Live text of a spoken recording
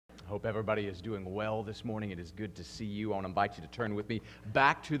Hope everybody is doing well this morning. It is good to see you. I want to invite you to turn with me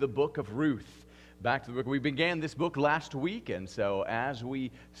back to the book of Ruth. Back to the book. We began this book last week, and so as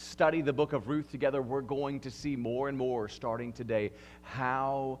we study the book of Ruth together, we're going to see more and more, starting today,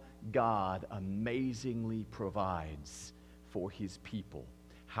 how God amazingly provides for His people,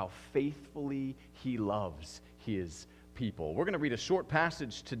 how faithfully He loves His people. We're going to read a short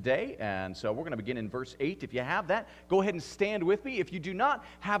passage today, and so we're going to begin in verse 8. If you have that, go ahead and stand with me. If you do not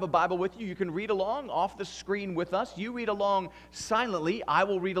have a Bible with you, you can read along off the screen with us. You read along silently. I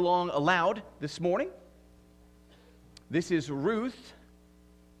will read along aloud this morning. This is Ruth,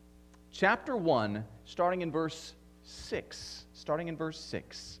 chapter 1, starting in verse 6. Starting in verse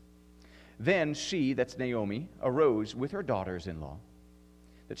 6. Then she, that's Naomi, arose with her daughters-in-law,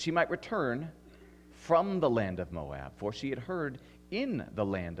 that she might return from the land of Moab, for she had heard in the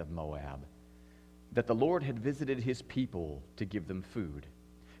land of Moab that the Lord had visited His people to give them food.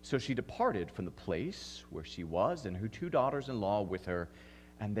 So she departed from the place where she was, and her two daughters-in-law with her,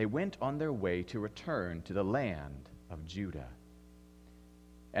 and they went on their way to return to the land of Judah.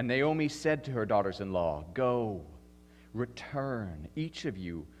 And Naomi said to her daughters-in-law, "Go, return, each of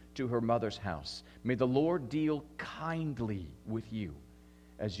you, to her mother's house. May the Lord deal kindly with you,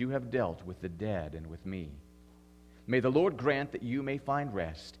 as you have dealt with the dead and with me. May the Lord grant that you may find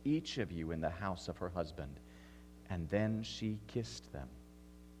rest, each of you in the house of her husband." And then she kissed them,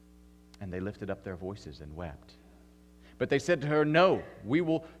 and they lifted up their voices and wept. But they said to her, "No, we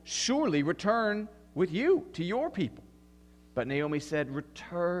will surely return with you to your people." But Naomi said,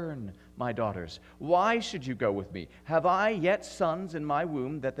 "Return, my daughters. Why should you go with me? Have I yet sons in my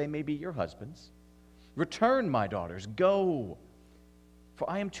womb that they may be your husbands? Return, my daughters, go. For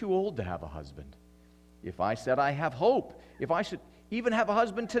I am too old to have a husband. If I said I have hope, if I should even have a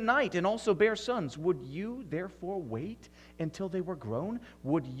husband tonight and also bear sons, would you therefore wait until they were grown?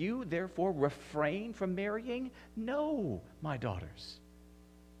 Would you therefore refrain from marrying? No, my daughters,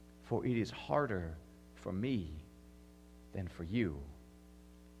 for it is harder for me than for you.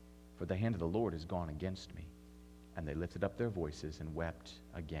 For the hand of the Lord is gone against me." And they lifted up their voices and wept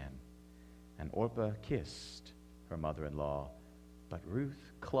again. And Orpah kissed her mother-in-law, but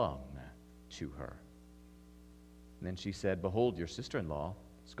Ruth clung to her. And then she said, "Behold, your sister-in-law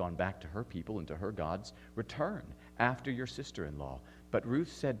has gone back to her people and to her gods. Return after your sister-in-law." But Ruth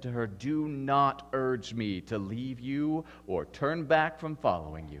said to her, "Do not urge me to leave you or turn back from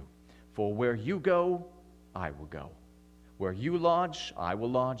following you. For where you go, I will go. Where you lodge, I will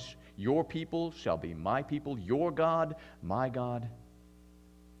lodge. Your people shall be my people, your God, my God.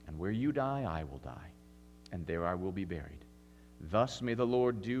 And where you die, I will die, and there I will be buried. Thus may the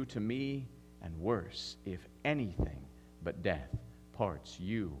Lord do to me, and worse, if anything but death parts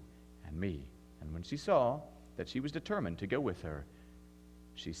you and me." And when she saw that she was determined to go with her,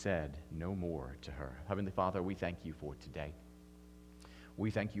 she said no more to her. Heavenly Father, we thank you for today.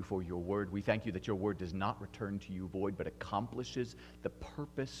 We thank you for your word. We thank you that your word does not return to you void, but accomplishes the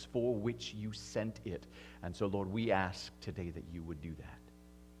purpose for which you sent it. And so, Lord, we ask today that you would do that.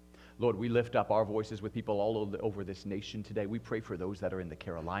 Lord, we lift up our voices with people all over this nation today. We pray for those that are in the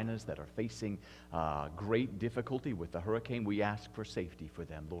Carolinas that are facing great difficulty with the hurricane. We ask for safety for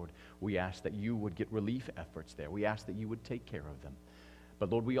them, Lord. We ask that you would get relief efforts there. We ask that you would take care of them.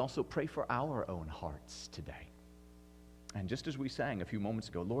 But Lord, we also pray for our own hearts today. And just as we sang a few moments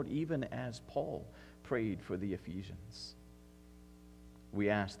ago, Lord, even as Paul prayed for the Ephesians, we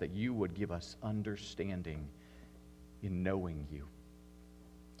ask that you would give us understanding in knowing you,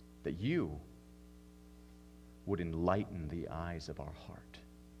 that you would enlighten the eyes of our heart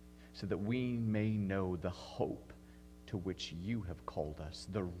so that we may know the hope to which you have called us,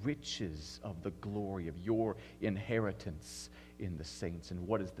 the riches of the glory of your inheritance in the saints, and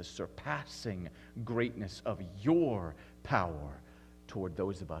what is the surpassing greatness of your power toward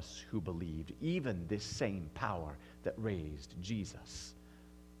those of us who believed, even this same power that raised Jesus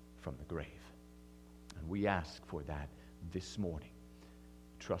from the grave. And we ask for that this morning,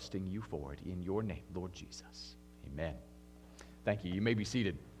 trusting you for it in your name, Lord Jesus. Amen. Thank you. You may be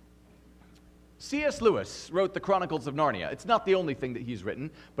seated. C.S. Lewis wrote the Chronicles of Narnia. It's not the only thing that he's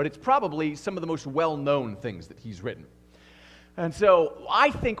written, but it's probably some of the most well-known things that he's written. And so I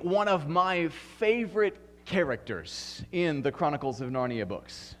think one of my favorite characters in the Chronicles of Narnia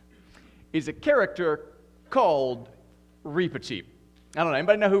books is a character called Reepicheep. I don't know,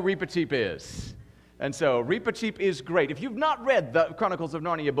 anybody know who Reepicheep is? And so Reepicheep is great. If you've not read the Chronicles of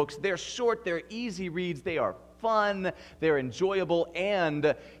Narnia books, they're short, they're easy reads, they are fun, they're enjoyable,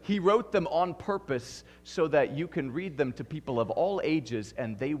 and he wrote them on purpose so that you can read them to people of all ages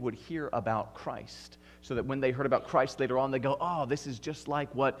and they would hear about Christ so that when they heard about Christ later on, they go, oh, this is just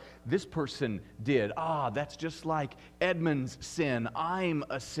like what this person did. That's just like Edmund's sin. I'm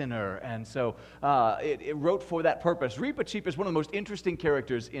a sinner. And so it wrote for that purpose. Reepicheep is one of the most interesting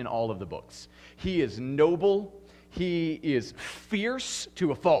characters in all of the books. He is noble. He is fierce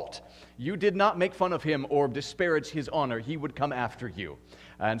to a fault. You did not make fun of him or disparage his honor. He would come after you.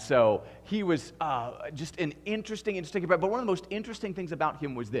 And so he was just an interesting character. But one of the most interesting things about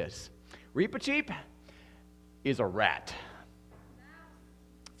him was this. Reepicheep is a rat.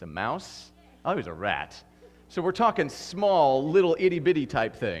 It's a mouse? Oh, he's a rat. So we're talking small, little itty-bitty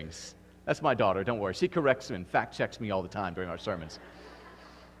type things. That's my daughter, don't worry. She corrects me and fact-checks me all the time during our sermons.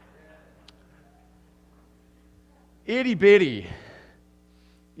 Itty-bitty,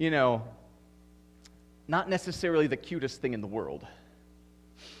 not necessarily the cutest thing in the world.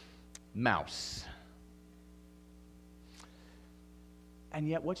 Mouse. And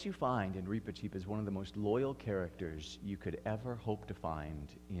yet what you find in Reepicheep is one of the most loyal characters you could ever hope to find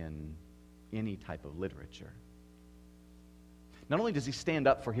in any type of literature. Not only does he stand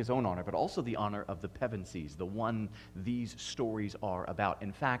up for his own honor, but also the honor of the Pevensies, the one these stories are about.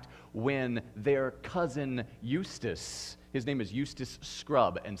 In fact, when their cousin Eustace, his name is Eustace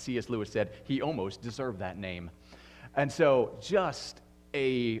Scrubb, and C.S. Lewis said he almost deserved that name. And so just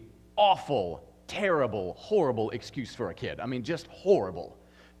a awful, terrible, horrible excuse for a kid. I mean, just horrible.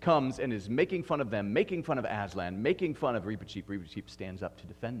 Comes and is making fun of them, making fun of Aslan, making fun of Reepicheep. Reepicheep stands up to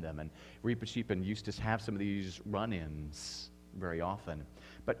defend them, and Reepicheep and Eustace have some of these run-ins very often.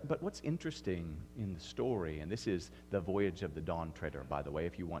 But what's interesting in the story, and this is the Voyage of the Dawn Treader, by the way,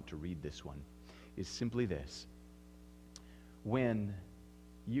 if you want to read this one, is simply this. When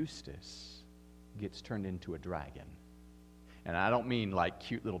Eustace gets turned into a dragon, and I don't mean like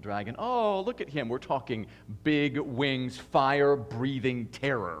cute little dragon, oh, look at him, we're talking big wings, fire-breathing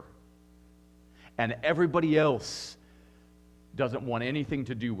terror. And everybody else doesn't want anything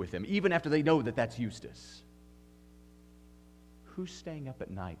to do with him, even after they know that that's Eustace. Who's staying up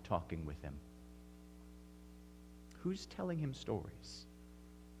at night talking with him? Who's telling him stories?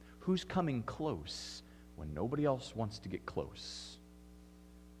 Who's coming close when nobody else wants to get close?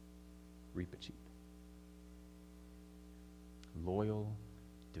 Reepicheep. Loyal,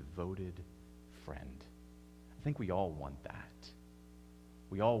 devoted friend. I think we all want that.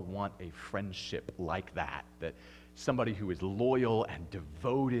 We all want a friendship like that somebody who is loyal and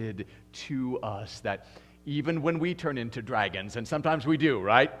devoted to us, that even when we turn into dragons, and sometimes we do,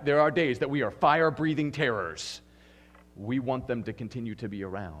 right? There are days that we are fire-breathing terrors. We want them to continue to be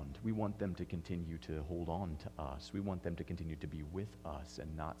around. We want them to continue to hold on to us. We want them to continue to be with us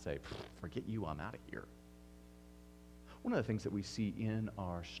and not say, forget you, I'm out of here. One of the things that we see in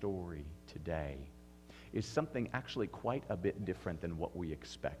our story today is something actually quite a bit different than what we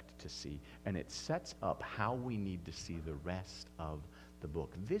expect to see. And it sets up how we need to see the rest of the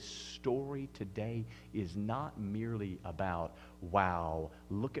book. This story today is not merely about, wow,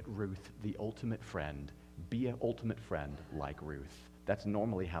 look at Ruth, the ultimate friend. Be an ultimate friend like Ruth. That's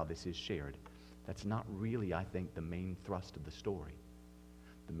normally how this is shared. That's not really, I think, the main thrust of the story.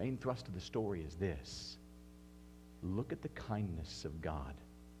 The main thrust of the story is this. Look at the kindness of God,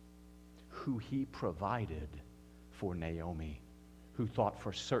 who he provided for Naomi, who thought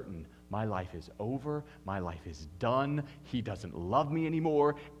for certain, my life is over, my life is done, he doesn't love me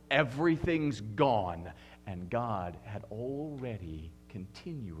anymore, everything's gone. And God had already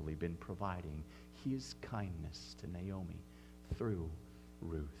continually been providing his kindness to Naomi through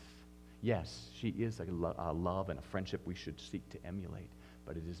Ruth. Yes, she is a love and a friendship we should seek to emulate,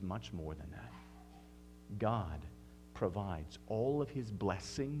 but it is much more than that. God provides all of his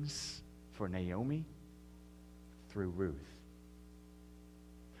blessings for Naomi through Ruth.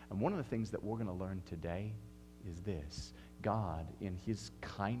 And one of the things that we're going to learn today is this. God, in his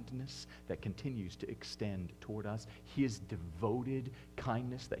kindness that continues to extend toward us, his devoted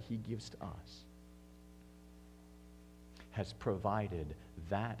kindness that he gives to us, has provided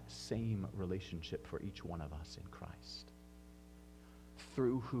that same relationship for each one of us in Christ,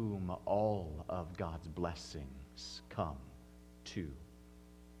 through whom all of God's blessings come to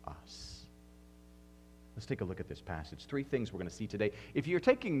us. Let's take a look at this passage. 3 things we're going to see today. If you're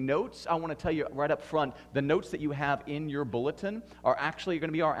taking notes, I want to tell you right up front, the notes that you have in your bulletin are actually going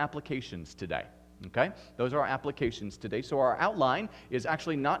to be our applications today. Okay? Those are our applications today. So our outline is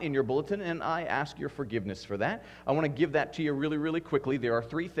actually not in your bulletin, and I ask your forgiveness for that. I want to give that to you really, really quickly. There are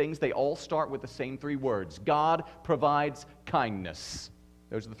 3 things. They all start with the same 3 words. God provides kindness.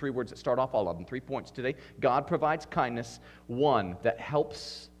 Those are the 3 words that start off all of them. 3 points today. God provides kindness. 1, that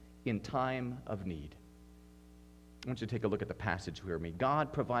helps in time of need. I want you to take a look at the passage with me.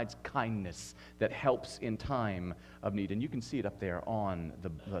 God provides kindness that helps in time of need. And you can see it up there on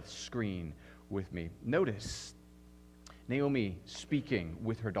the screen with me. Notice Naomi speaking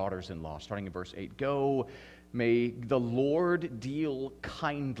with her daughters-in-law, starting in verse 8. Go, may the Lord deal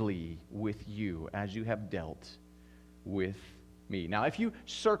kindly with you as you have dealt with me. Now, if you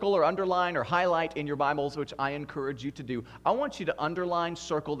circle or underline or highlight in your Bibles, which I encourage you to do, I want you to underline,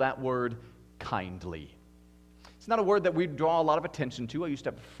 circle that word kindly. It's not a word that we draw a lot of attention to. I used to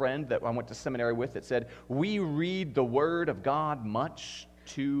have a friend that I went to seminary with that said, we read the Word of God much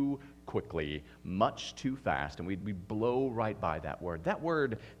too quickly, much too fast, and we blow right by that word. That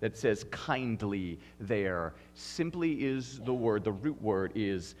word that says kindly there simply is the root word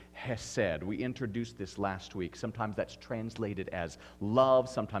is hesed. We introduced this last week. Sometimes that's translated as love,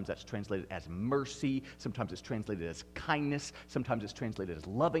 sometimes that's translated as mercy, sometimes it's translated as kindness, sometimes it's translated as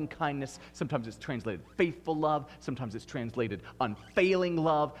loving kindness, sometimes it's translated faithful love, sometimes it's translated unfailing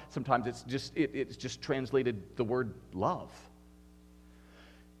love, sometimes it's just translated the word love.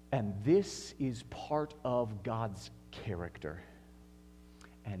 And this is part of God's character.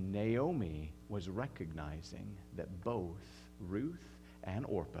 And Naomi was recognizing that both Ruth and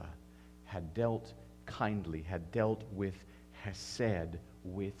Orpah had dealt kindly, had dealt with hesed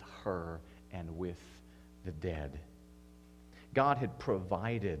with her and with the dead. God had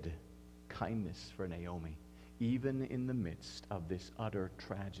provided kindness for Naomi, even in the midst of this utter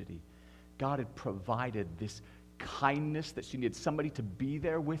tragedy. God had provided this kindness that she needed, somebody to be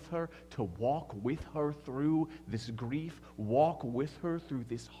there with her, to walk with her through this grief, walk with her through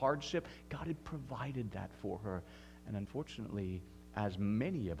this hardship. God had provided that for her. And unfortunately, as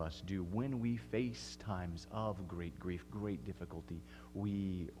many of us do, when we face times of great grief, great difficulty,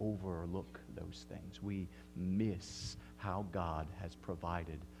 we overlook those things. We miss how God has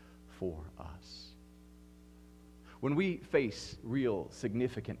provided for us. When we face real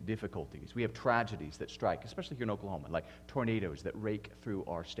significant difficulties, we have tragedies that strike, especially here in Oklahoma, like tornadoes that rake through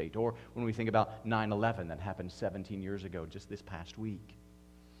our state, or when we think about 9/11 that happened 17 years ago, just this past week.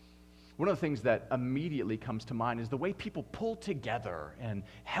 One of the things that immediately comes to mind is the way people pull together and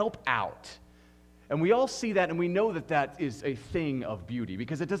help out. And we all see that, and we know that that is a thing of beauty,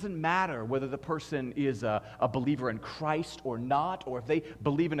 because it doesn't matter whether the person is a believer in Christ or not, or if they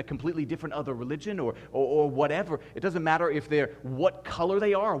believe in a completely different other religion or whatever. It doesn't matter if they're what color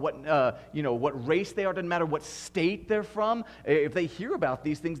they are, what race they are. It doesn't matter what state they're from. If they hear about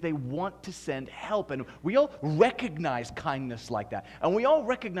these things, they want to send help. And we all recognize kindness like that, and we all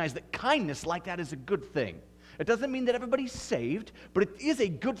recognize that kindness like that is a good thing. It doesn't mean that everybody's saved, but it is a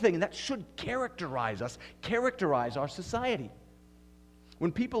good thing, and that should characterize us, characterize our society.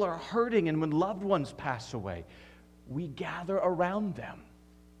 When people are hurting and when loved ones pass away, we gather around them.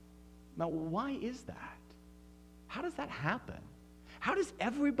 Now, why is that? How does that happen? How does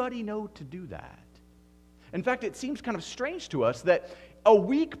everybody know to do that? In fact, it seems kind of strange to us that a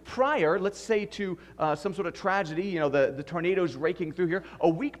week prior, let's say to some sort of tragedy, the tornadoes raking through here, a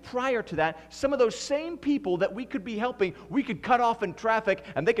week prior to that, some of those same people that we could be helping, we could cut off in traffic,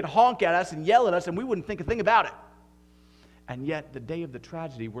 and they could honk at us and yell at us, and we wouldn't think a thing about it. And yet, the day of the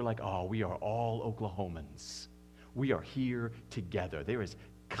tragedy, we're like, oh, we are all Oklahomans. We are here together. There is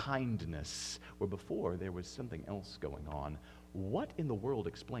kindness, where before there was something else going on. What in the world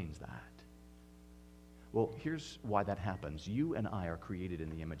explains that? Well, here's why that happens. You and I are created in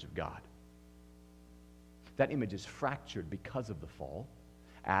the image of God. That image is fractured because of the fall.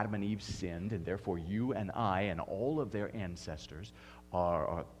 Adam and Eve sinned, and therefore you and I and all of their ancestors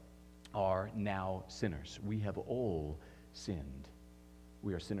are now sinners. We have all sinned.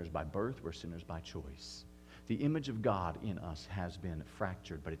 We are sinners by birth. We're sinners by choice. The image of God in us has been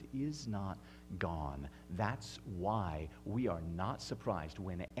fractured, but it is not gone. That's why we are not surprised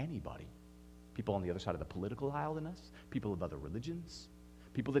when anybody, people on the other side of the political aisle than us, people of other religions,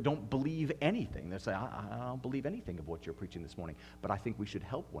 people that don't believe anything. They say, I don't believe anything of what you're preaching this morning, but I think we should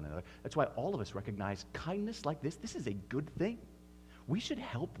help one another. That's why all of us recognize kindness like this. This is a good thing. We should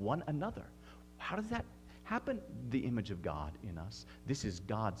help one another. How does that happen? The image of God in us. This is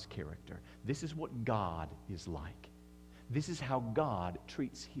God's character. This is what God is like. This is how God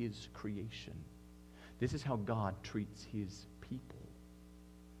treats his creation. This is how God treats his people.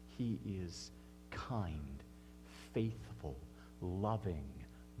 He is kind, faithful, loving,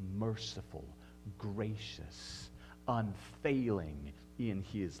 merciful, gracious, unfailing in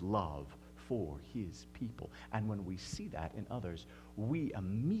his love for his people. And when we see that in others, we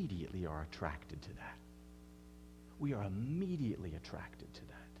immediately are attracted to that. We are immediately attracted to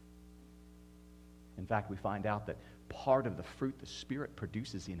that. In fact, we find out that part of the fruit the Spirit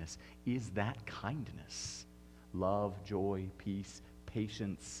produces in us is that kindness, love, joy, peace,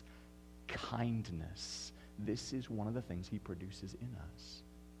 patience, kindness. This is one of the things he produces in us.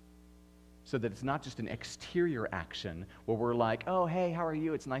 So that it's not just an exterior action where we're like, oh, hey, how are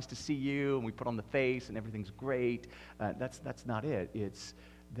you? It's nice to see you. And we put on the face and everything's great. That's not it. It's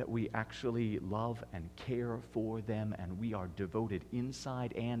that we actually love and care for them, and we are devoted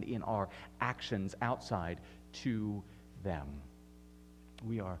inside and in our actions outside to them.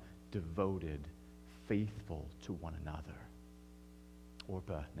 We are devoted, faithful to one another.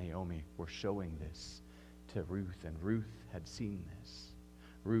 Orpah, Naomi were showing this to Ruth, and Ruth had seen this.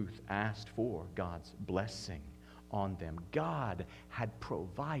 Ruth asked for God's blessing on them. God had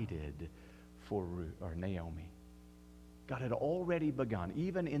provided for Naomi. God had already begun,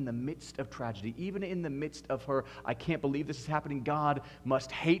 even in the midst of tragedy, even in the midst of her, I can't believe this is happening, God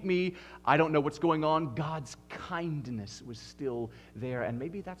must hate me, I don't know what's going on. God's kindness was still there, and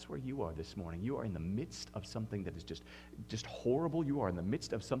maybe that's where you are this morning. You are in the midst of something that is just horrible. You are in the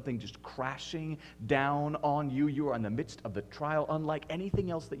midst of something just crashing down on you. You are in the midst of the trial unlike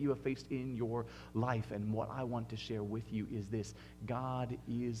anything else that you have faced in your life, and what I want to share with you is this: God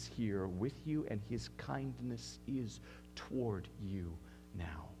is here with you, and his kindness is toward you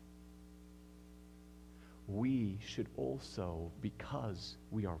now. We should also, because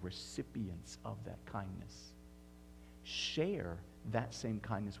we are recipients of that kindness, share that same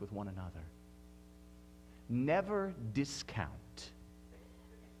kindness with one another. Never discount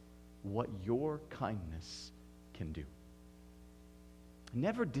what your kindness can do.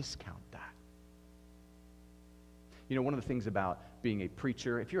 Never discount that. You know, one of the things about being a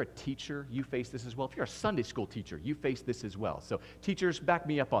preacher, if you're a teacher, you face this as well. If you're a Sunday school teacher, you face this as well. So teachers, back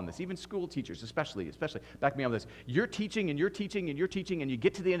me up on this. Even school teachers, especially, back me up on this. You're teaching and you're teaching and you're teaching, and you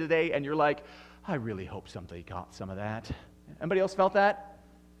get to the end of the day and you're like, I really hope somebody got some of that. Anybody else felt that?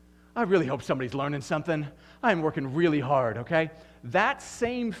 I really hope somebody's learning something. I'm working really hard, okay? That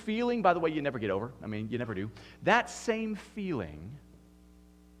same feeling, by the way, you never get over. I mean, you never do. That same feeling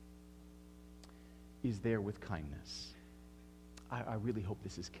is there with kindness. I really hope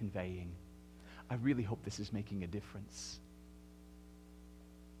this is conveying. I really hope this is making a difference.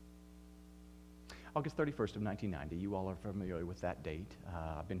 August 31st of 1990, you all are familiar with that date.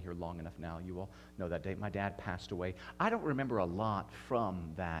 I've been here long enough now, you all know that date. My dad passed away. I don't remember a lot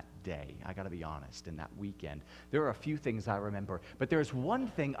from that day, I got to be honest, in that weekend. There are a few things I remember, but there's one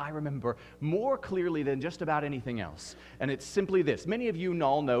thing I remember more clearly than just about anything else, and it's simply this. Many of you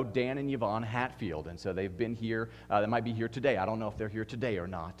all know Dan and Yvonne Hatfield, and so they've been here. They might be here today. I don't know if they're here today or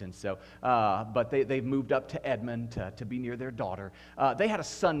not, and so, but they've moved up to Edmond to be near their daughter. They had a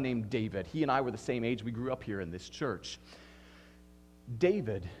son named David. He and I were the same age. We grew up here in this church.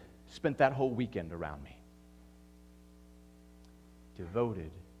 David spent that whole weekend around me.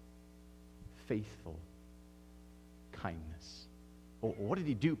 Devoted, faithful kindness. Well, what did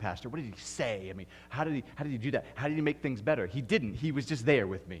he do, Pastor? What did he say? I mean, how did he do that? How did he make things better? He didn't. He was just there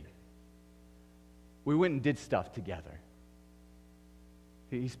with me. We went and did stuff together.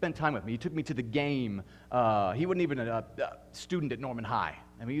 He spent time with me. He took me to the game. He wasn't even a student at Norman High.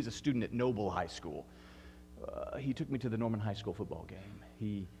 I mean, he was a student at Noble High School. He took me to the Norman High School football game.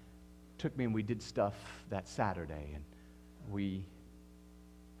 He took me and we did stuff that Saturday, and we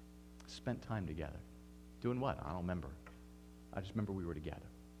spent time together. Doing what? I don't remember. I just remember we were together.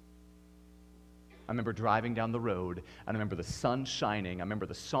 I remember driving down the road. I remember the sun shining. I remember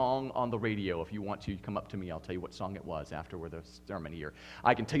the song on the radio. If you want to, come up to me. I'll tell you what song it was after the sermon here.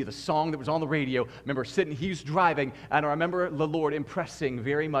 I can tell you the song that was on the radio. I remember sitting, he's driving, and I remember the Lord impressing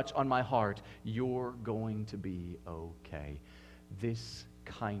very much on my heart, you're going to be okay. This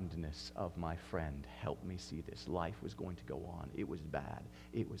kindness of my friend helped me see this. Life was going to go on. It was bad.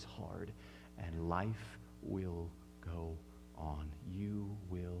 It was hard. And life will go on. You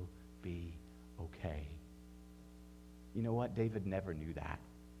will be okay. You know what? David never knew that.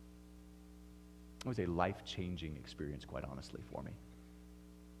 It was a life-changing experience, quite honestly, for me.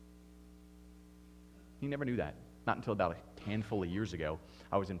 He never knew that. Not until about a handful of years ago.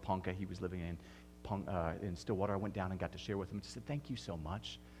 I was in Ponca. He was living in Stillwater. I went down and got to share with him and said, thank you so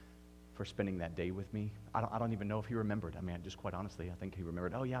much for spending that day with me. I don't even know if he remembered. I mean, just quite honestly, I think he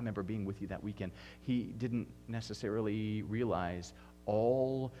remembered, oh yeah, I remember being with you that weekend. He didn't necessarily realize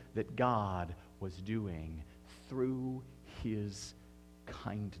all that God was doing through his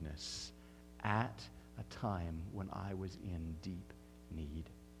kindness at a time when I was in deep need.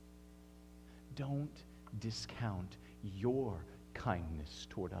 Don't discount your kindness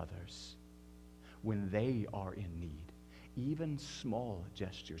toward others when they are in need. Even small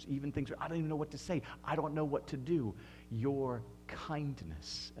gestures, even things where I don't even know what to say, I don't know what to do. Your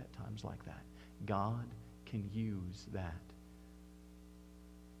kindness at times like that, God can use that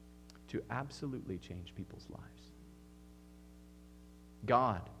to absolutely change people's lives.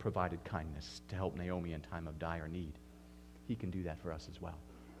 God provided kindness to help Naomi in time of dire need. He can do that for us as well.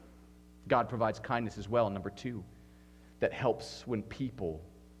 God provides kindness as well, number 2, that helps when people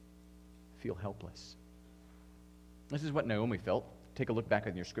feel helpless. This is what Naomi felt. Take a look back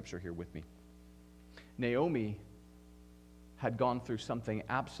in your scripture here with me. Naomi had gone through something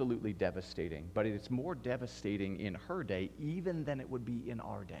absolutely devastating, but it's more devastating in her day even than it would be in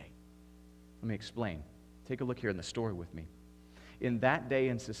our day. Let me explain. Take a look here in the story with me. In that day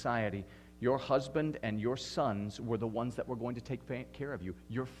in society, your husband and your sons were the ones that were going to take care of you.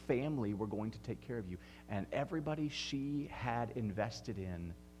 Your family were going to take care of you. And everybody she had invested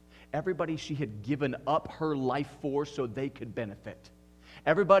in, everybody she had given up her life for so they could benefit,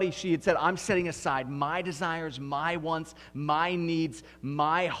 everybody she had said, I'm setting aside my desires, my wants, my needs,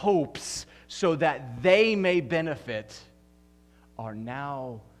 my hopes so that they may benefit, are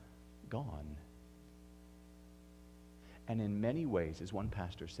now gone. And in many ways, as one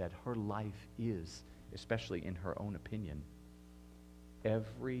pastor said, her life is, especially in her own opinion,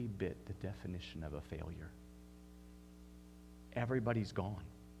 every bit the definition of a failure. Everybody's gone.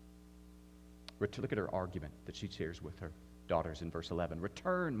 Look at her argument that she shares with her daughters in verse 11.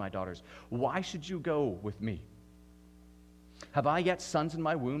 Return, my daughters. Why should you go with me? Have I yet sons in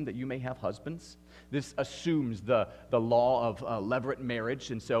my womb that you may have husbands? This assumes the law of levirate marriage.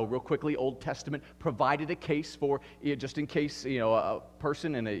 And so real quickly, Old Testament provided a case for, just in case, a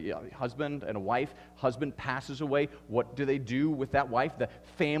person and a husband and a wife, husband passes away, what do they do with that wife? The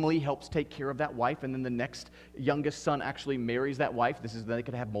family helps take care of that wife, and then the next youngest son actually marries that wife. They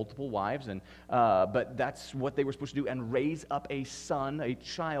could have multiple wives, but that's what they were supposed to do, and raise up a son, a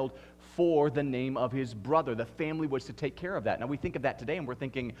child, for the name of his brother. The family was to take care of that. Now we think of that today and we're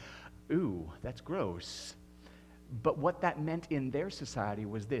thinking, ooh, that's gross. But what that meant in their society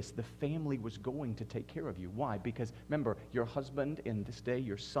was this: the family was going to take care of you. Why? Because remember, your husband in this day,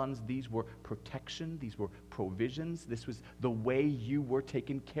 your sons, these were protection, these were provisions, this was the way you were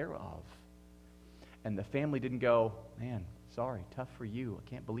taken care of. And the family didn't go, man, sorry, tough for you, I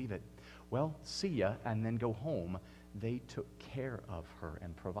can't believe it. Well, see ya, and then go home. They took care of her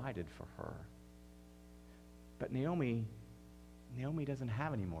and provided for her. But Naomi doesn't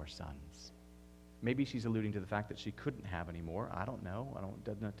have any more sons. Maybe she's alluding to the fact that she couldn't have any more. I don't know.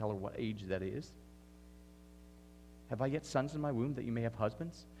 Doesn't tell her what age that is. Have I yet sons in my womb that you may have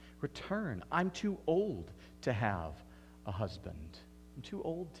husbands? Return. I'm too old to have a husband. I'm too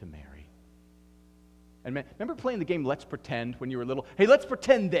old to marry. And remember playing the game Let's Pretend when you were little? Hey, let's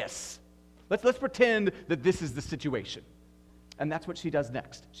pretend this. Let's pretend that this is the situation. And that's what she does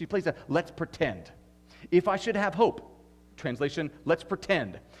next. She plays a let's pretend. If I should have hope, translation, let's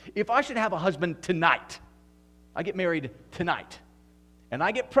pretend. If I should have a husband tonight, I get married tonight, and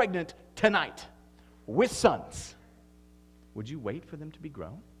I get pregnant tonight with sons, would you wait for them to be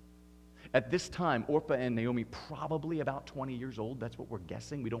grown? At this time, Orpah and Naomi, probably about 20 years old. That's what we're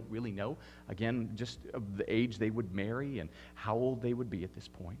guessing. We don't really know. Again, just of the age they would marry and how old they would be at this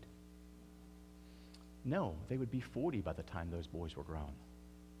point. No, they would be 40 by the time those boys were grown.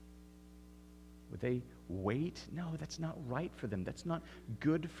 Would they wait? No, that's not right for them. That's not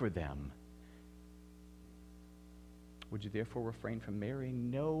good for them. Would you therefore refrain from marrying?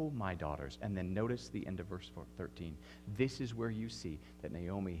 No, my daughters. And then notice the end of verse 13. This is where you see that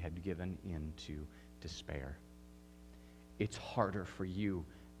Naomi had given into despair. It's harder for you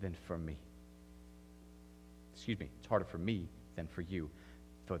than for me. It's harder for me than for you.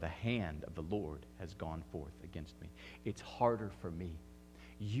 For the hand of the Lord has gone forth against me. It's harder for me.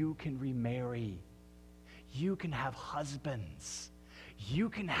 You can remarry. You can have husbands. You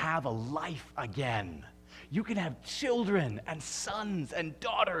can have a life again. You can have children and sons and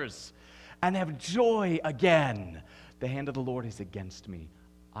daughters and have joy again. The hand of the Lord is against me.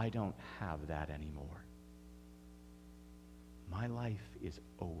 I don't have that anymore. My life is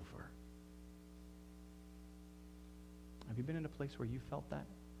over. Have you been in a place where you felt that?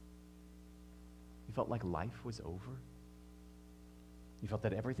 You felt like life was over? You felt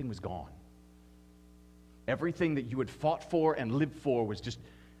that everything was gone. Everything that you had fought for and lived for was just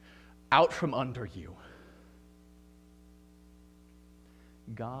out from under you.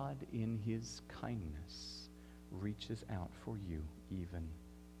 God, in His kindness, reaches out for you even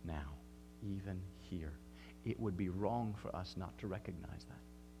now, even here. It would be wrong for us not to recognize that.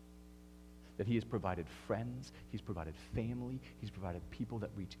 That He has provided friends, He's provided family, He's provided people that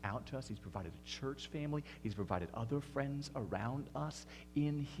reach out to us, He's provided a church family, He's provided other friends around us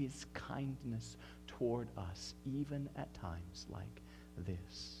in His kindness toward us, even at times like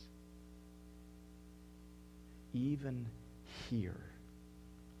this. even here,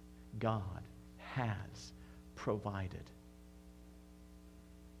 God has provided.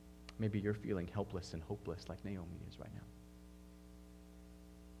 Maybe you're feeling helpless and hopeless like Naomi is right now.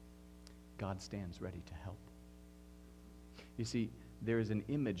 God stands ready to help. You see, there is an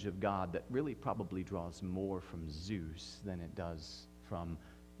image of God that really probably draws more from Zeus than it does from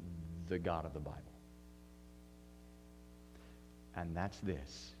the God of the Bible. And that's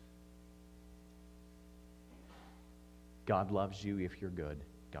this. God loves you if you're good.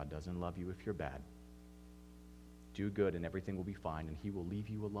 God doesn't love you if you're bad. Do good and everything will be fine, and he will leave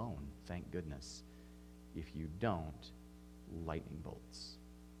you alone, thank goodness. If you don't, lightning bolts.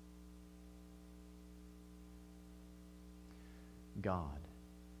 God,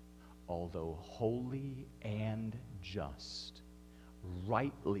 although holy and just,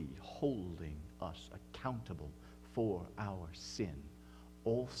 rightly holding us accountable for our sin,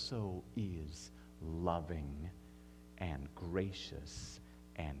 also is loving and gracious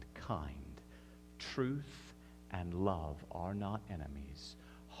and kind. Truth and love are not enemies.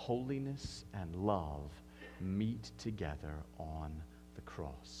 Holiness and love meet together on the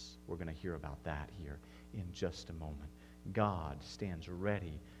cross. We're going to hear about that here in just a moment. God stands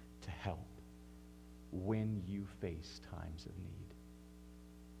ready to help when you face times of need.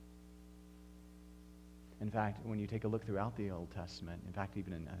 In fact, when you take a look throughout the Old Testament, in fact,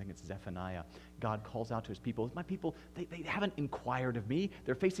 even in, I think it's Zephaniah, God calls out to his people, my people, they haven't inquired of me.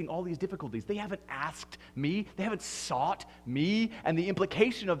 They're facing all these difficulties. They haven't asked me. They haven't sought me. And the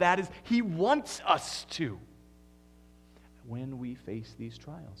implication of that is he wants us to. When we face these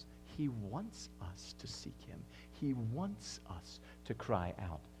trials, he wants us to seek him. He wants us to cry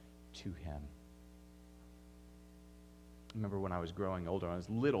out to him. I remember when I was growing older, when I was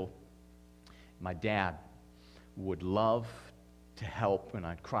little, my dad would love to help when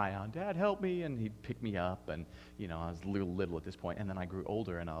I'd cry out, "Dad, help me," and he'd pick me up, and I was little at this point, and then I grew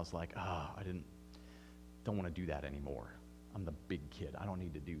older, and I was like, I don't want to do that anymore. I'm the big kid. I don't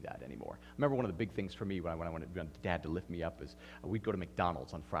need to do that anymore. I remember one of the big things for me when I wanted Dad to lift me up is we'd go to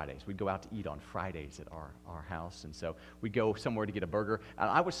McDonald's on Fridays. We'd go out to eat on Fridays at our house, and so we'd go somewhere to get a burger, and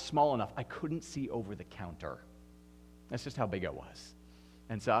I was small enough I couldn't see over the counter. That's just how big I was.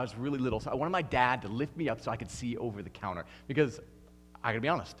 And so I was really little, so I wanted my dad to lift me up so I could see over the counter, because I gotta be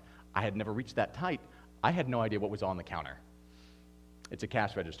honest, I had never reached that tight. I had no idea what was on the counter. It's a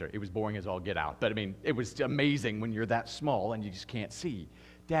cash register. It was boring as all get out. But I mean, it was amazing when you're that small and you just can't see.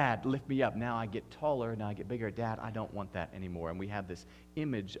 Dad, lift me up. Now I get taller, now I get bigger. Dad, I don't want that anymore. And we have this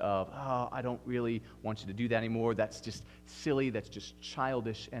image of, I don't really want you to do that anymore. That's just silly. That's just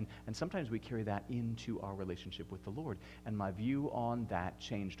childish. And sometimes we carry that into our relationship with the Lord. And my view on that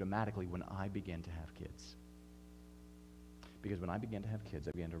changed dramatically when I began to have kids. Because when I began to have kids,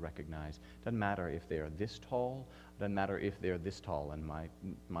 I began to recognize, it doesn't matter if they're this tall, it doesn't matter if they're this tall, and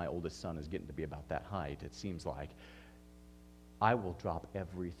my oldest son is getting to be about that height, it seems like, I will drop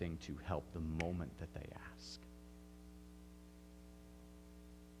everything to help the moment that they ask.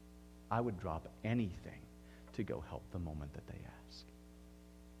 I would drop anything to go help the moment that they ask.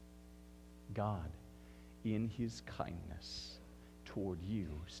 God, in his kindness toward you,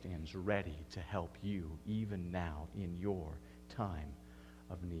 stands ready to help you even now in your time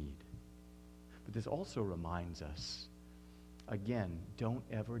of need. But this also reminds us, again, don't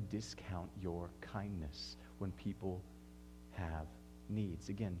ever discount your kindness when people have needs.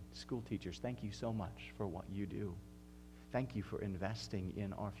 Again, school teachers, thank you so much for what you do. Thank you for investing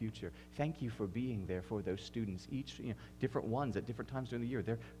in our future. Thank you for being there for those students, each different ones at different times during the year.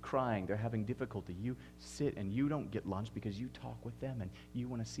 They're crying, they're having difficulty. You sit and you don't get lunch because you talk with them and you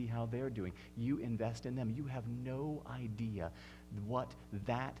want to see how they're doing. You invest in them. You have no idea what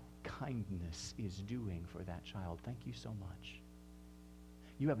that kindness is doing for that child. Thank you so much.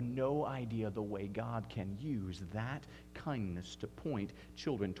 You have no idea the way God can use that kindness to point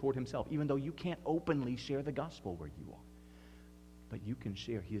children toward himself, even though you can't openly share the gospel where you are. But you can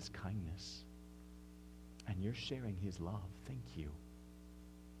share his kindness. And you're sharing his love. Thank you.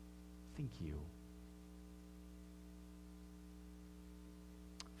 Thank you.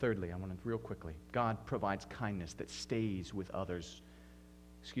 Thirdly, I want to real quickly. God provides kindness that stays with others.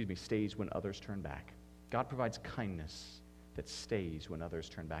 Stays when others turn back. God provides kindness that stays when others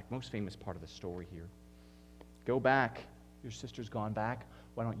turn back. Most famous part of the story here. Go back. Your sister's gone back.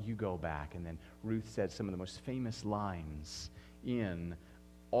 Why don't you go back? And then Ruth said some of the most famous lines in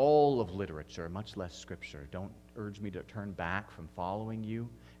all of literature, much less Scripture. Don't urge me to turn back from following you.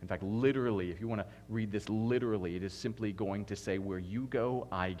 In fact, literally, if you want to read this literally, it is simply going to say, where you go,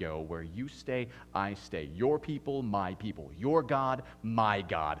 I go. Where you stay, I stay. Your people, my people. Your God, my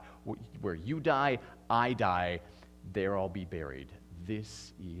God. Where you die, I die, there I'll be buried.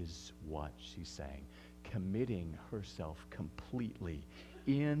 This is what she's saying, committing herself completely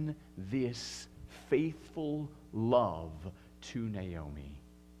in this faithful love to Naomi.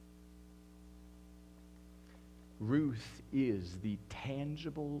 Ruth is the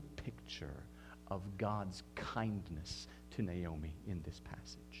tangible picture of God's kindness to Naomi in this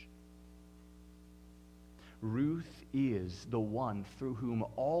passage. Ruth is the one through whom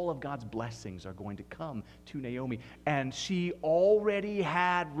all of God's blessings are going to come to Naomi. And she already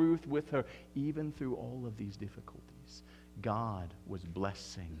had Ruth with her, even through all of these difficulties. God was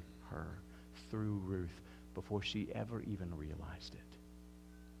blessing her through Ruth before she ever even realized it.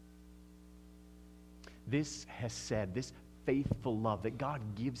 This hesed, this faithful love that God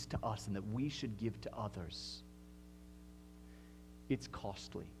gives to us and that we should give to others, it's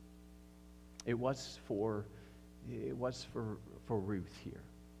costly. It was for Ruth here.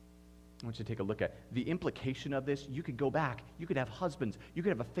 I want you to take a look at the implication of this. You could go back. You could have husbands. You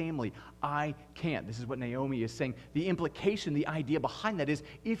could have a family. I can't. This is what Naomi is saying. The implication, the idea behind that is,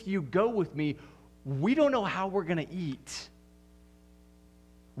 if you go with me, we don't know how we're going to eat.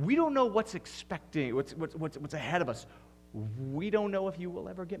 We don't know what's ahead of us. We don't know if you will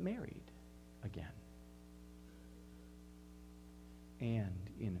ever get married again. And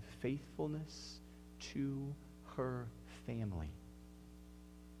in faithfulness to her family,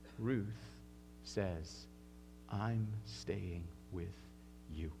 Ruth says, I'm staying with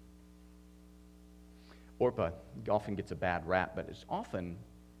you. Orpah often gets a bad rap, but it's often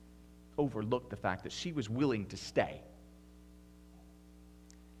overlooked the fact that she was willing to stay.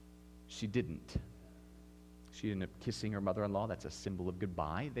 She didn't. She ended up kissing her mother-in-law. That's a symbol of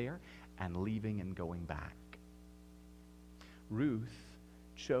goodbye there, and leaving and going back. Ruth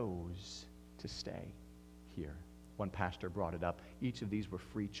chose to stay here. One pastor brought it up. Each of these were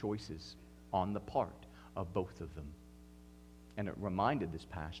free choices on the part of both of them. And it reminded this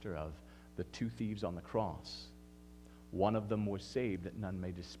pastor of the two thieves on the cross. One of them was saved that none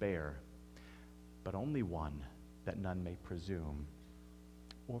may despair, but only one that none may presume.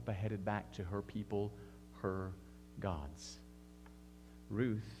 Orpah headed back to her people, her gods.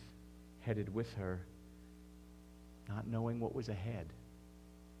 Ruth headed with her, not knowing what was ahead,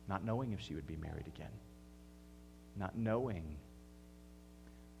 not knowing if she would be married again, not knowing,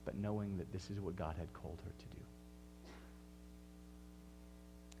 but knowing that this is what God had called her to do.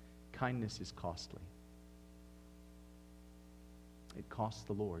 Kindness is costly. It costs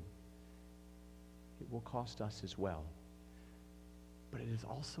the Lord. It will cost us as well. But it is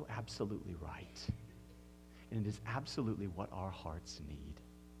also absolutely right. And it is absolutely what our hearts need.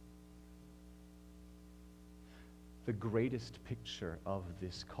 The greatest picture of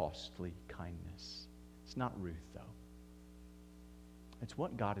this costly kindness, it's not Ruth, though. It's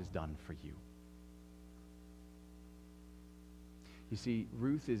what God has done for you. You see,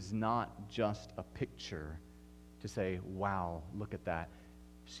 Ruth is not just a picture to say, wow, look at that.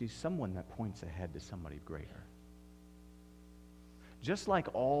 She's someone that points ahead to somebody greater. Just like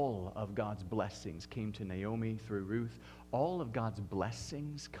all of God's blessings came to Naomi through Ruth, all of God's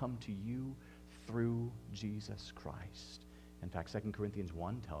blessings come to you through Jesus Christ. In fact, 2 Corinthians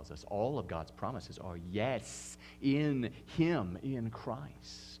 1 tells us all of God's promises are yes in Him, in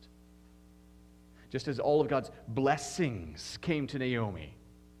Christ. Just as all of God's blessings came to Naomi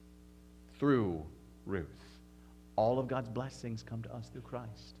through Ruth, all of God's blessings come to us through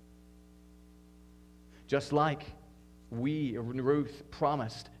Christ. Just like Ruth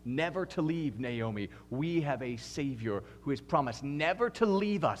promised never to leave Naomi, we have a Savior who has promised never to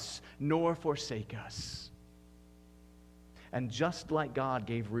leave us nor forsake us. And just like God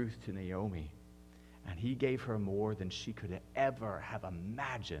gave Ruth to Naomi, and He gave her more than she could ever have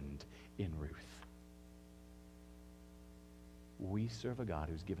imagined in Ruth, we serve a God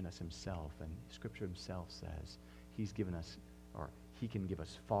who's given us Himself, and Scripture Himself says He's given us, or He can give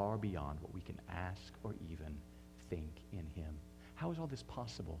us far beyond what we can ask or even think in Him. How is all this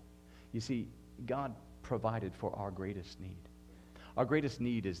possible? You see, God provided for our greatest need. Our greatest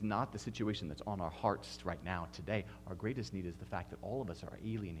need is not the situation that's on our hearts right now, today. Our greatest need is the fact that all of us are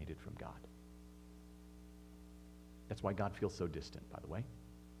alienated from God. That's why God feels so distant, by the way.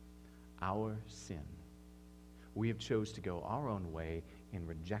 Our sin. We have chose to go our own way in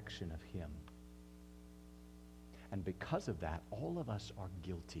rejection of Him. And because of that, all of us are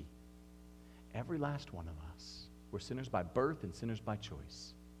guilty. Every last one of us. We're sinners by birth and sinners by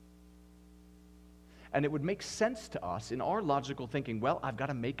choice. And it would make sense to us in our logical thinking, well, I've got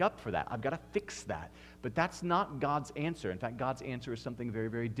to make up for that. I've got to fix that. But that's not God's answer. In fact, God's answer is something very,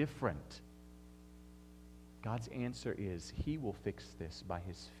 very different. God's answer is He will fix this by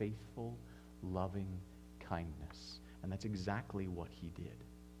His faithful, loving kindness. And that's exactly what he did.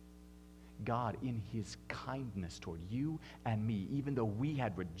 God, in his kindness toward you and me, even though we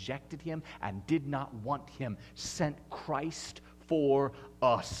had rejected him and did not want him, sent Christ for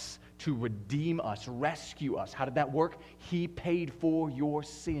us to redeem us, rescue us. How did that work? He paid for your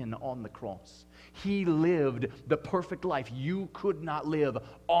sin on the cross. He lived the perfect life you could not live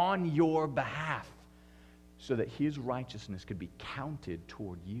on your behalf so that his righteousness could be counted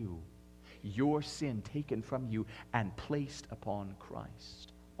toward you, your sin taken from you and placed upon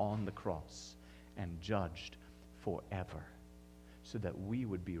Christ on the cross and judged forever, so that we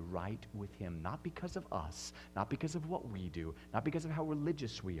would be right with him, not because of us, not because of what we do, not because of how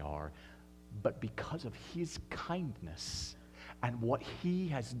religious we are, but because of his kindness and what he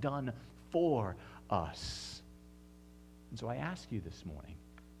has done for us. And so I ask you this morning,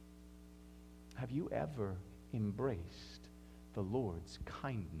 have you ever embraced the Lord's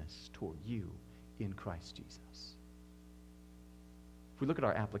kindness toward you in Christ Jesus? If we look at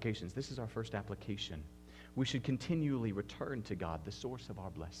our applications, this is our first application. We should continually return to God, the source of our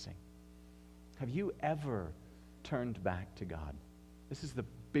blessing. Have you ever turned back to God? This is the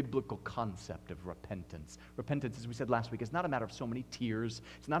biblical concept of repentance. Repentance, as we said last week, is not a matter of so many tears.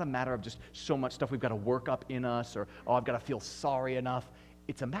 It's not a matter of just so much stuff we've got to work up in us, or, oh, I've got to feel sorry enough.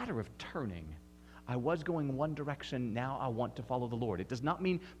 It's a matter of turning. I was going one direction, now I want to follow the Lord. It does not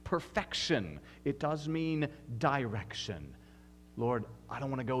mean perfection. It does mean direction. Lord, I don't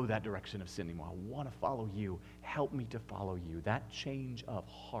want to go that direction of sin anymore. I want to follow you. Help me to follow you. That change of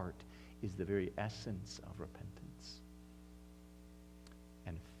heart is the very essence of repentance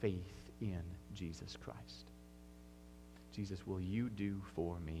and faith in Jesus Christ. Jesus, will you do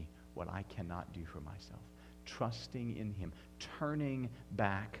for me what I cannot do for myself? Trusting in him, turning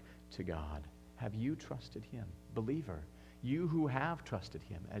back to God. Have you trusted him? Believer, you who have trusted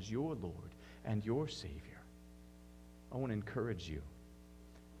him as your Lord and your Savior, I want to encourage you.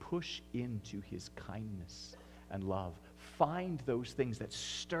 Push into his kindness and love. Find those things that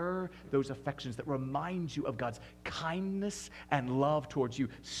stir those affections, that remind you of God's kindness and love towards you.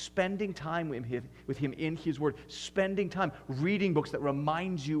 Spending time with him in his word. Spending time reading books that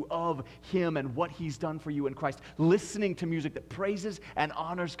remind you of him and what he's done for you in Christ. Listening to music that praises and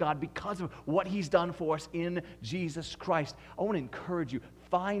honors God because of what he's done for us in Jesus Christ. I want to encourage you.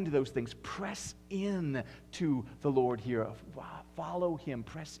 Find those things. Press in to the Lord here. Follow him.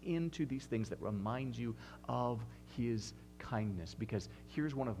 Press into these things that remind you of his kindness. Because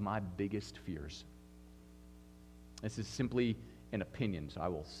here's one of my biggest fears. This is simply an opinion, so I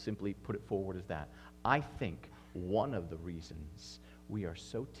will simply put it forward as that. I think one of the reasons we are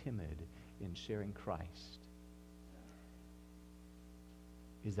so timid in sharing Christ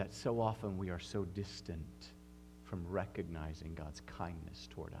is that so often we are so distant from recognizing God's kindness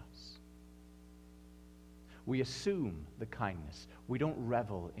toward us. We assume the kindness. We don't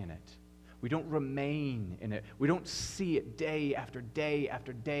revel in it. We don't remain in it. We don't see it day after day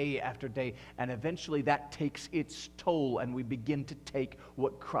after day after day. And eventually that takes its toll, and we begin to take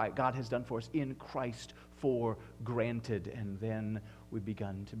what God has done for us in Christ for granted. And then we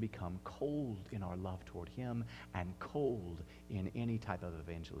begin to become cold in our love toward him and cold in any type of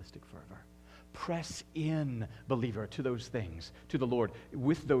evangelistic fervor. Press in, believer, to those things, to the Lord,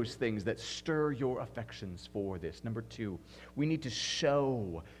 with those things that stir your affections for this. Number two, we need to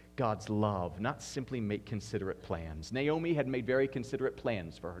show God's love, not simply make considerate plans. Naomi had made very considerate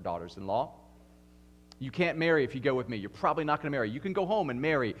plans for her daughters-in-law. You can't marry if you go with me. You're probably not going to marry. You can go home and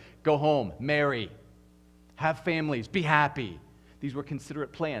marry. Go home, marry, have families, be happy. These were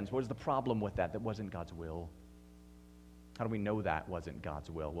considerate plans. What is the problem with that? That wasn't God's will. How do we know that wasn't God's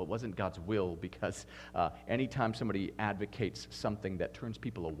will? Well, it wasn't God's will because anytime somebody advocates something that turns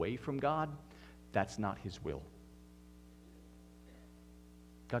people away from God, that's not his will.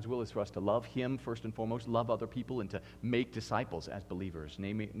 God's will is for us to love him first and foremost, love other people, and to make disciples as believers.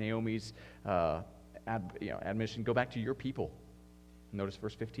 Naomi's admonition, go back to your people. Notice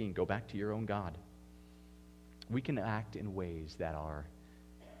verse 15, go back to your own God. We can act in ways that are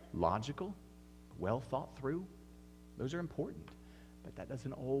logical, well thought through. Those are important, but that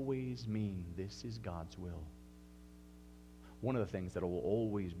doesn't always mean this is God's will. One of the things that will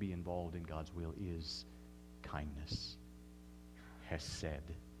always be involved in God's will is kindness, hesed,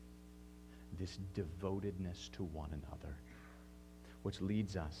 this devotedness to one another, which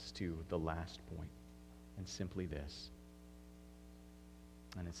leads us to the last point, and simply this,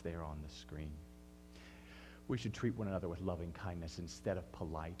 and it's there on the screen. We should treat one another with loving kindness instead of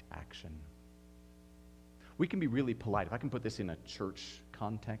polite action. We can be really polite. If I can put this in a church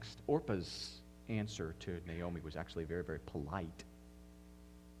context, Orpah's answer to Naomi was actually very, very polite.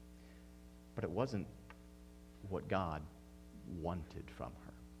 But it wasn't what God wanted from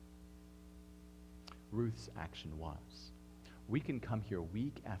her. Ruth's action was, we can come here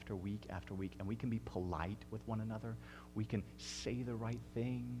week after week after week, and we can be polite with one another. We can say the right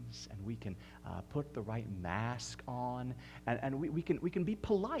things, and we can put the right mask on, and we can be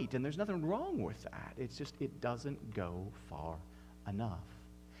polite, and there's nothing wrong with that. It's just, it doesn't go far enough.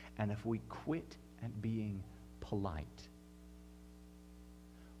 And if we quit at being polite,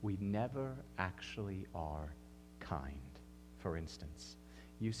 we never actually are kind. For instance,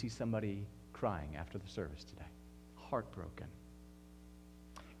 you see somebody crying after the service today, heartbroken.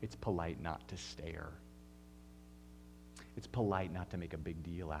 It's polite not to stare. It's polite not to make a big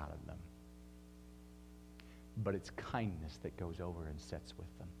deal out of them. But it's kindness that goes over and sits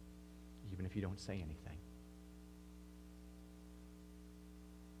with them, even if you don't say anything.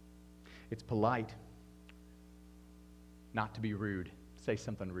 It's polite not to be rude. Say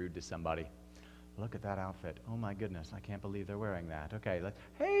something rude to somebody. Look at that outfit. Oh my goodness, I can't believe they're wearing that. Okay,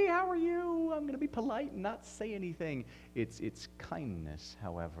 hey, how are you? I'm going to be polite and not say anything. It's kindness,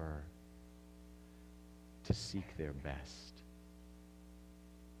 however, to seek their best,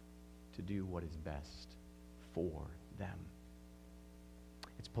 to do what is best for them.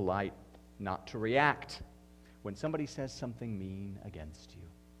 It's polite not to react when somebody says something mean against you.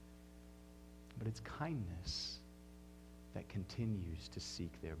 But it's kindness that continues to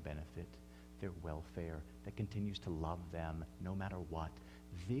seek their benefit, their welfare, that continues to love them no matter what.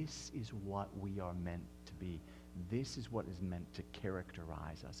 This is what we are meant to be. This is what is meant to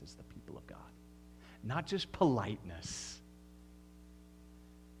characterize us as the people of God. Not just politeness,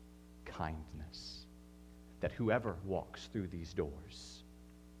 kindness. That whoever walks through these doors,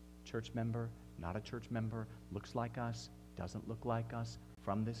 church member, not a church member, looks like us, doesn't look like us,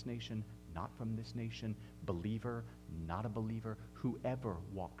 from this nation, not from this nation, believer, not a believer, whoever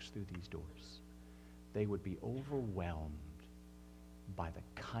walks through these doors, they would be overwhelmed by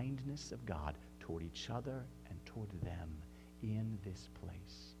the kindness of God toward each other and toward them in this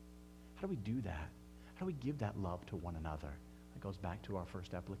place. How do we do that? How do we give that love to one another? That goes back to our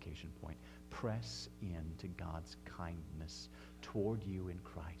first application point. Press into God's kindness toward you in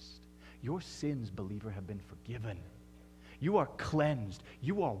Christ. Your sins, believer, have been forgiven. You are cleansed.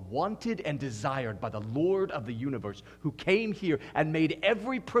 You are wanted and desired by the Lord of the universe, who came here and made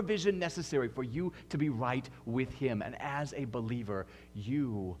every provision necessary for you to be right with him. And as a believer,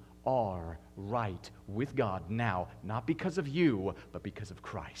 you are right with God now, not because of you, but because of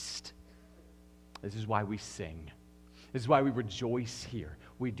Christ. This is why we sing. This is why we rejoice here.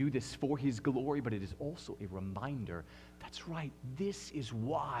 We do this for his glory, but it is also a reminder, that's right, this is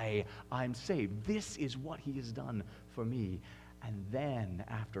why I'm saved. This is what he has done for me. And then,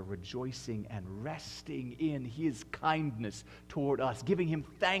 after rejoicing and resting in his kindness toward us, giving him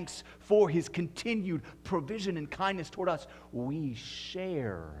thanks for his continued provision and kindness toward us, we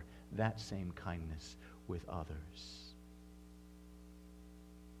share that same kindness with others.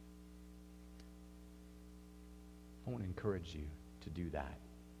 I want to encourage you to do that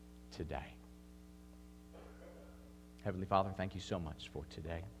today. Heavenly Father, thank you so much for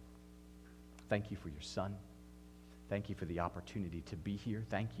today. Thank you for your Son. Thank you for the opportunity to be here.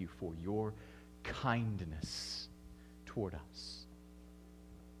 Thank you for your kindness toward us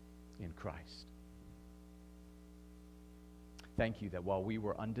in Christ. Thank you that while we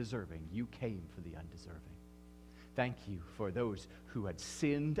were undeserving, you came for the undeserving. Thank you for those who had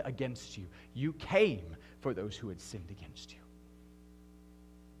sinned against you. You came for those who had sinned against you.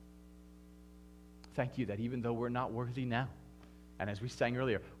 Thank you that even though we're not worthy now, and as we sang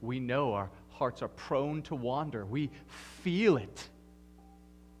earlier, we know our hearts are prone to wander. We feel it.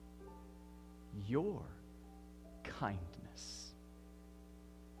 Your kindness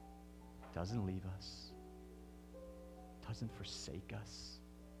doesn't leave us, doesn't forsake us,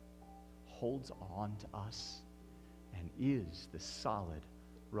 holds on to us, and is the solid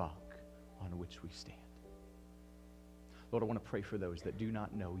rock on which we stand. Lord, I want to pray for those that do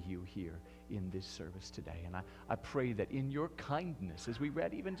not know you here in this service today. And I pray that in your kindness, as we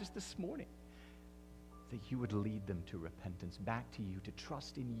read even just this morning, that you would lead them to repentance, back to you, to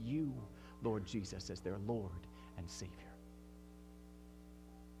trust in you, Lord Jesus, as their Lord and Savior.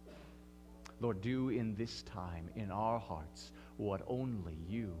 Lord, do in this time in our hearts what only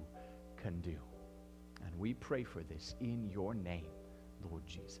you can do. And we pray for this in your name, Lord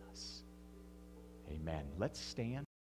Jesus. Amen. Let's stand.